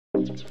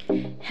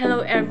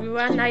Hello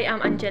everyone, I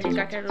am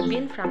Angelica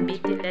Querubin from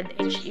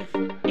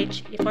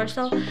BTLED-HE4.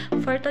 So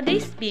for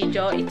today's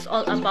video, it's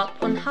all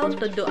about on how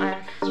to do a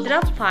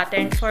drop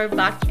pattern for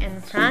back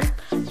and front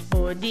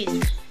bodies.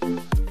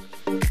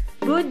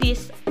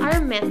 Bodies are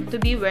meant to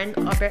be worn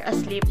over a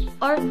sleeve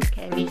or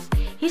chemise.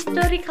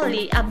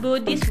 Historically, a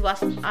bodice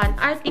was an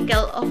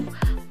article of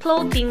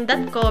clothing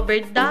that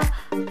covered the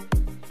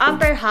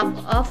upper half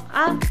of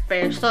a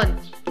person.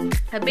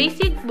 A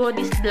basic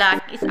bodice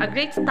block is a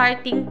great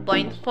starting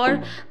point for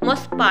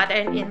most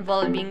patterns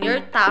involving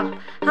your top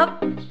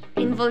half.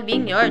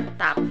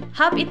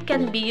 Half it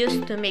can be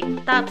used to make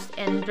tops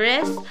and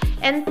dress,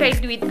 and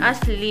paired with a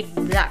sleeve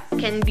block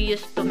can be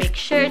used to make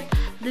shirt,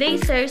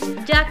 blazers,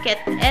 jacket,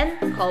 and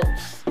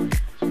coats.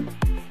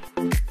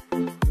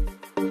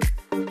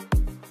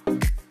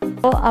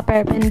 Draw a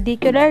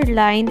perpendicular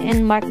line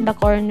and mark the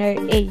corner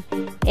A.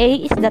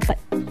 A is the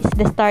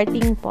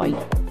starting point.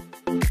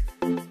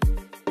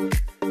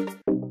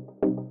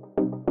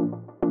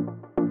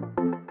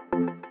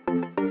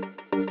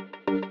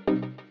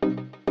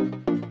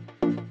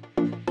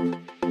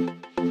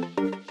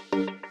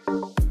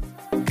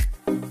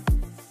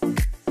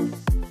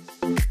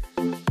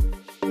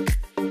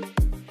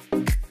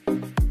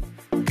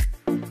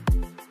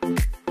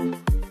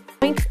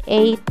 Point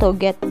A to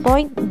get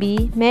point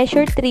B,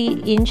 measure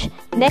 3-inch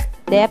neck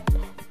depth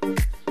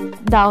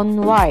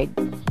downward.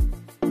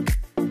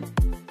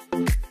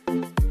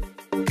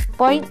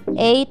 Point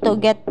A to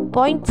get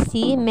point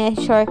C,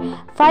 measure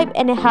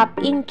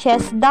 5.5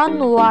 inches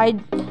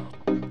downward.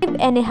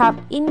 5.5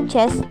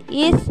 inches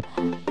is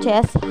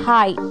chest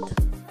height.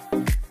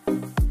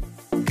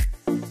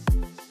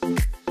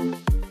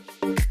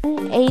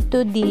 A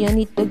to D, you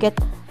need to get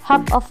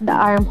half of the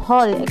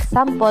armhole.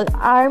 Example,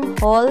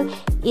 armhole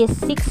is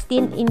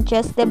 16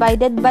 inches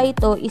divided by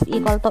 2 is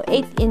equal to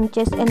 8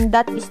 inches, and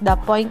that is the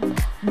point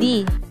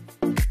D.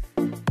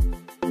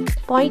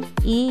 Point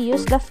E,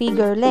 use the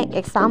figure length.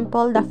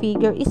 Example, the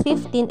figure is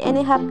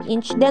 15.5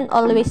 inch, then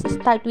always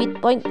start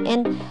with point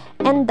N,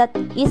 and that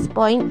is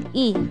point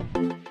E.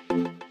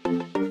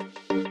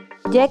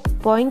 Project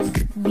points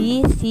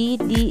B, C,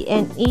 D,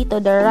 and E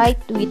to the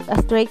right with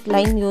a straight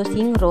line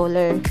using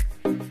roller.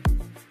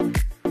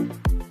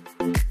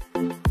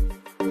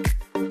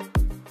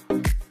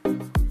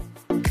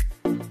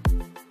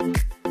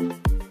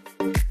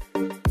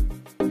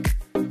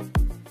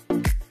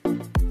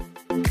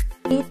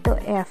 A to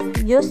F,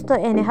 use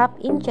 2.5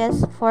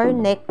 inches for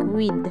neck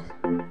width.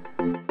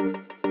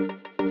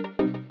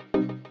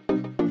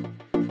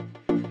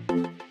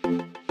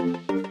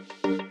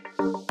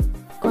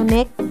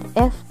 Connect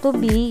F to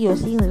B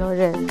using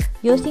roller.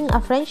 Using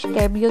a French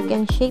curve, you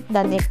can shape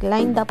the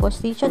neckline. The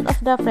position of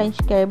the French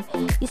curve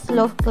is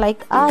look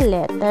like a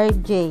letter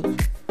J.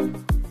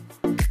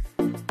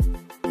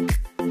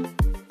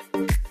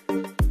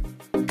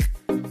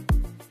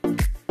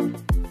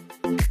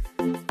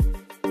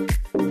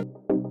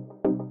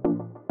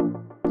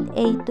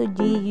 A to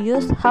G,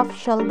 use half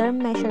shoulder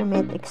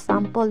measurement.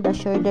 Example, the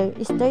shoulder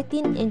is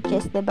 13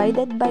 inches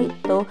divided by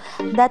 2,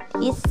 that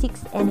is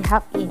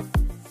 6.5 inches.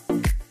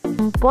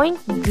 Point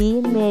G,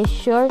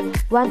 measure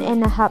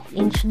 1.5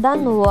 inch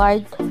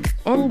downward,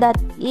 and that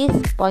is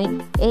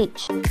point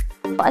H.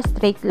 A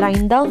straight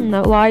line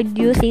downward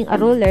using a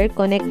ruler.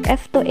 Connect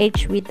F to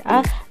H with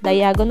a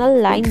diagonal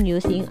line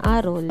using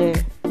a ruler.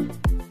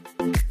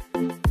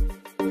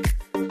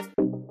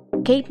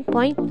 Locate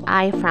point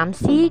I from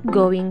C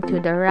going to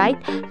the right.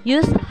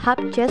 Use half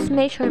chest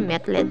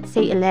measurement, let's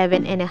say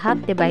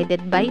 11.5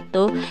 divided by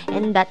 2,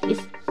 and that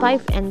is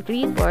 5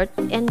 3/4,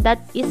 and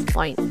that is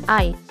point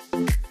I.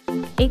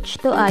 H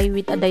to I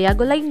with a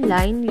diagonal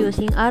line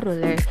using a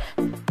ruler.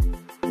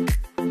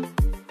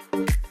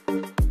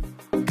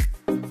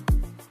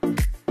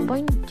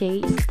 Point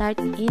J, start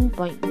in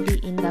point D.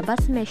 In the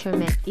bust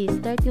measurement is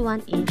 31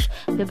 inch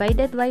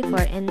divided by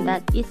 4, and that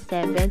is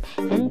 7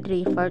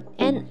 3/4,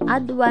 and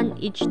add 1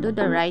 each to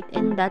the right,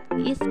 and that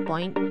is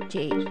point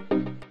J.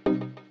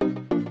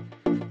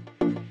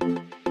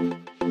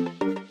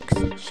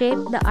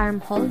 Shape the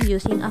armhole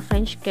using a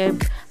French curve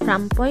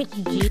from point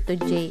G to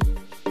J.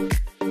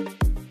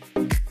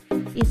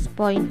 Is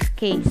point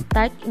K.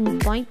 Start in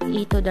point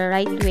E to the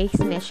right waist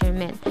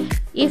measurement.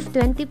 If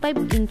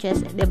 25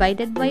 inches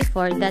divided by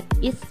 4, that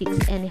is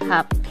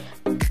 6.5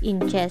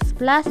 inches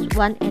plus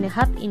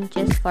 1.5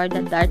 inches for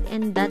the dart,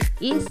 and that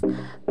is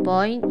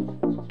point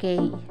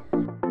K.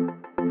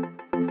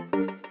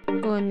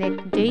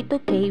 Connect J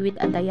to K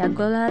with a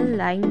diagonal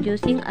line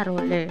using a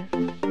ruler.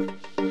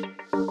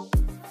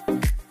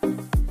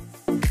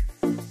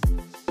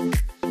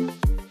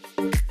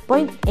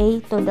 Point A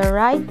to the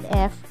right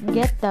F,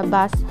 get the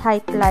bust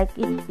height like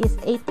it is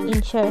 8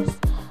 inches.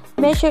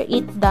 Measure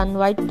it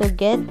downward to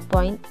get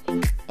point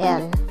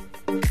L.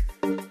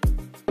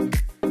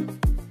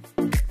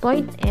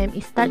 Point M,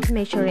 start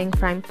measuring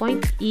from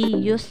point E,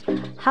 use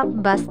half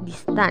bust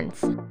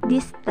distance.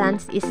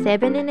 Distance is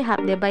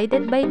 7.5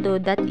 divided by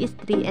 2, that is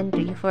 3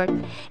 3/4,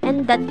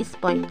 and that is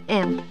point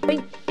M.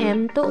 Point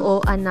M to O,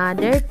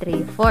 another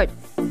 3/4.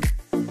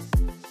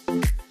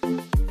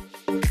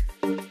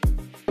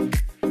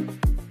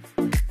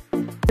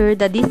 Here,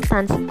 the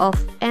distance of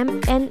M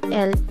and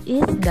L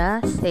is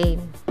the same.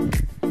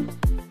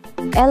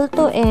 L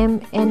to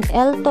M and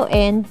L to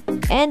N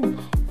and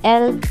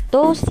L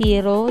to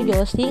 0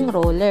 using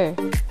roller.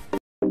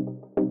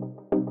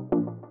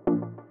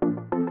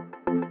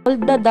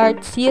 Hold the dart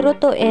 0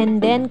 to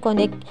N, then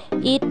connect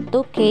it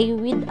to K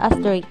with a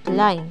straight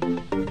line.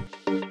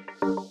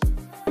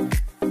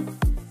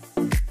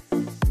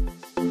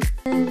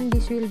 And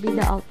this will be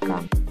the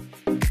outcome.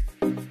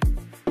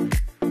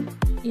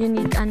 You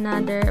need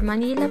another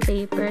Manila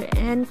paper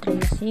and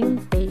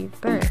tracing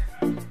paper.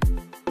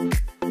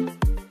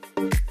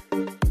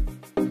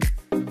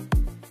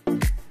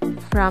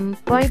 From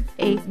point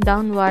 8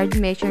 downward,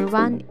 measure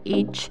 1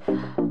 inch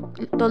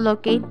to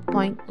locate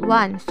point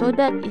 1. So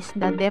that is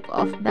the depth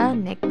of the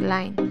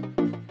neckline.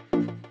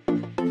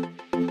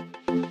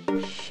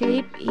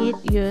 Shape it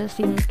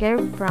using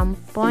curve from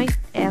point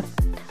F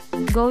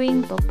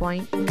going to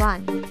point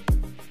 1.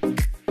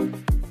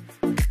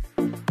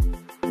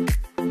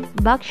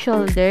 Back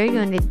shoulder,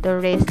 you need to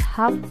raise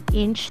half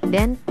inch,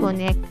 then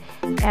connect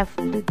F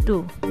to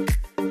 2.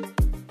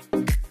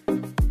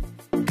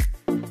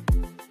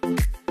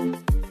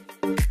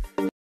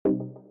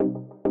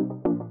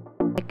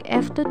 Connect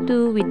F to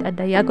 2 with a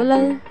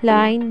diagonal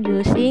line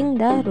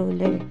using the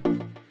ruler.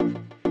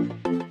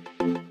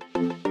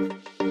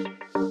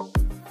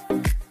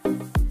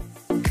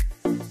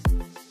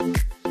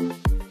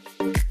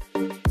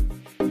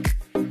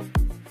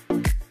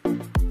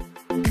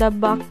 The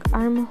back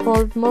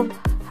armhole, move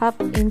half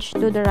inch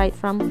to the right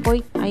from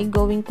point I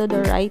going to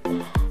the right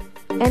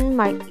and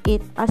mark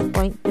it as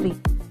point 3.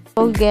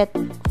 So get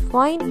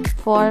point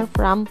 4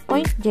 from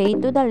point J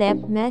to the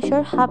left,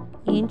 measure half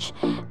inch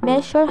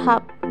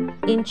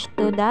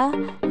to the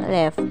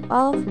left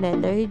of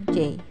letter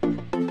J.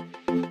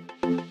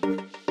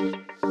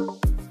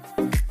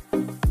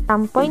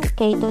 From point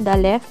K to the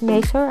left,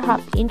 measure half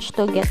inch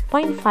to get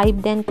point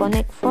 5, then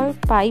connect 5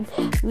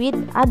 with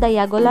a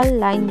diagonal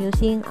line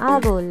using a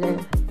ruler.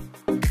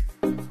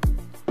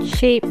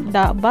 Shape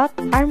the back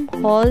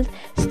armhole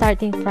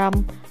starting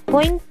from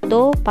point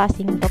 2,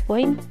 passing to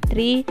point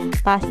 3,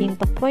 passing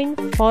to point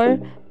 4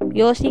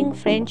 using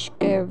French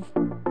curve.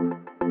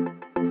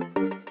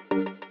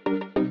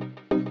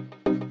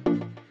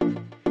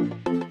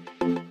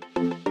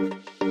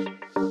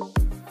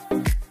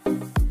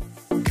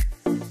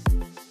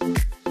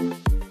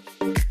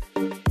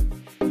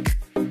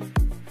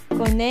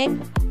 Connect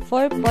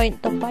 4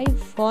 point to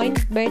 5 point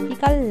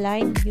vertical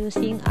line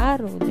using a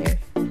ruler.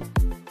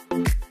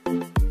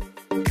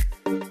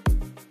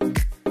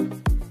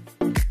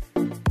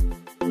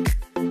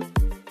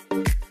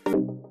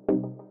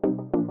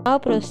 Now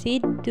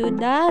proceed to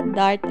the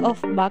dart of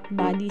back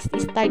bodies.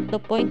 Start to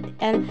point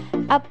L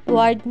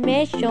upward,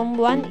 measure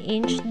 1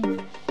 inch,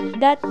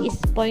 that is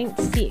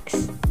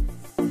 0.6.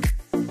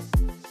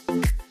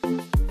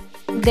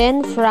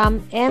 Then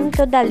from M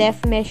to the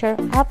left, measure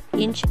half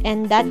inch,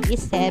 and that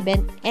is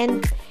 7,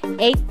 and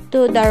 8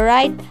 to the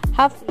right,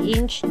 half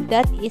inch,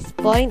 that is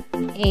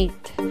 0.8.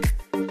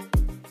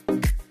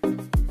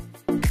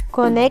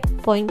 Connect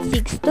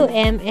 0.6 to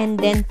M and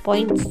then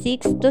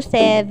 0.6 to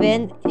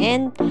 7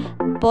 and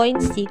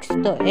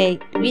 0.6 to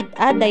 8 with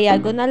a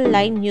diagonal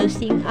line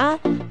using a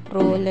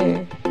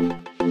ruler.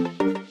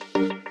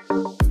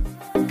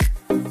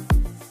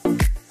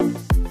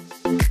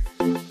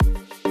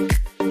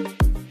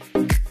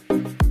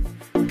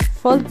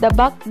 Fold the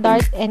back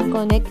dart and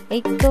connect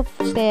 8 to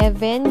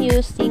 7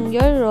 using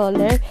your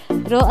roller.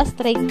 Draw a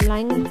straight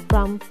line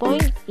from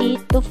point E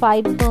to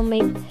 5 to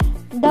make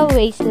the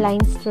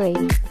waistline straight.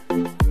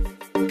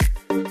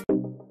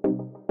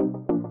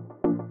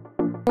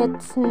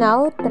 Let's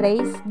now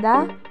trace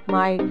the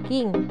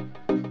marking.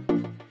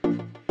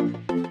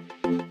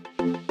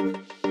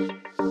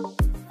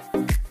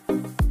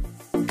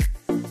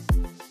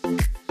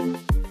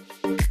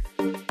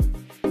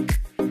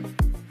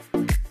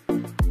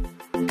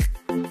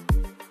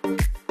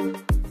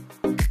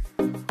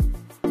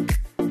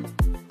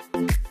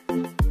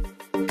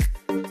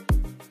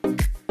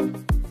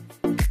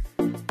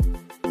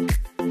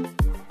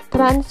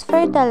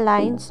 Transfer the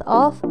lines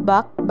of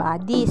back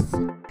bodies.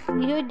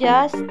 You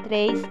just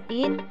trace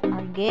it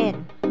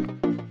again.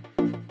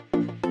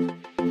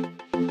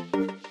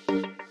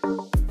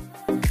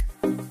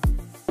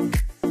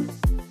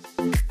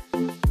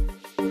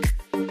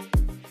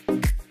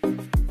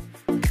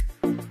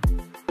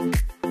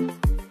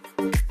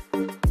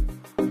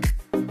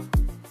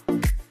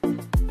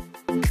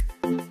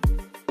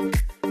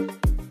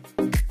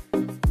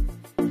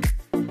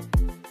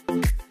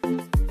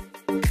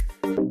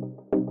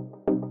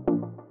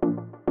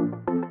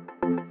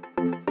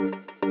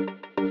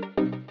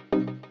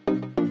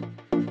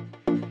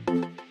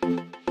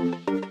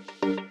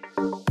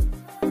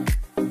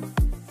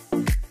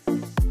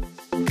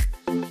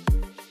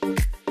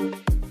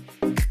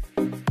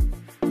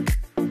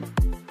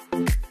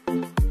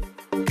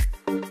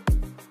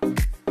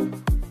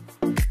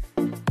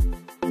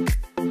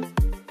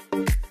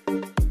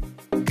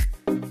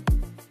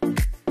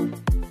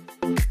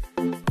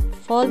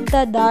 Fold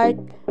the dart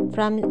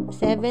from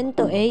 7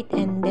 to 8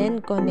 and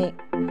then connect.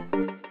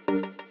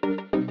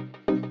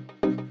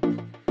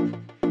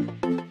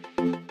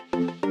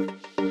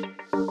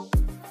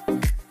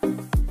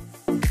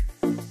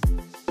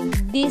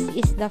 This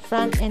is the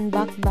front and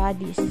back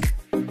bodies.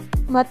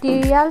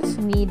 Materials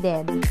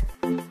needed: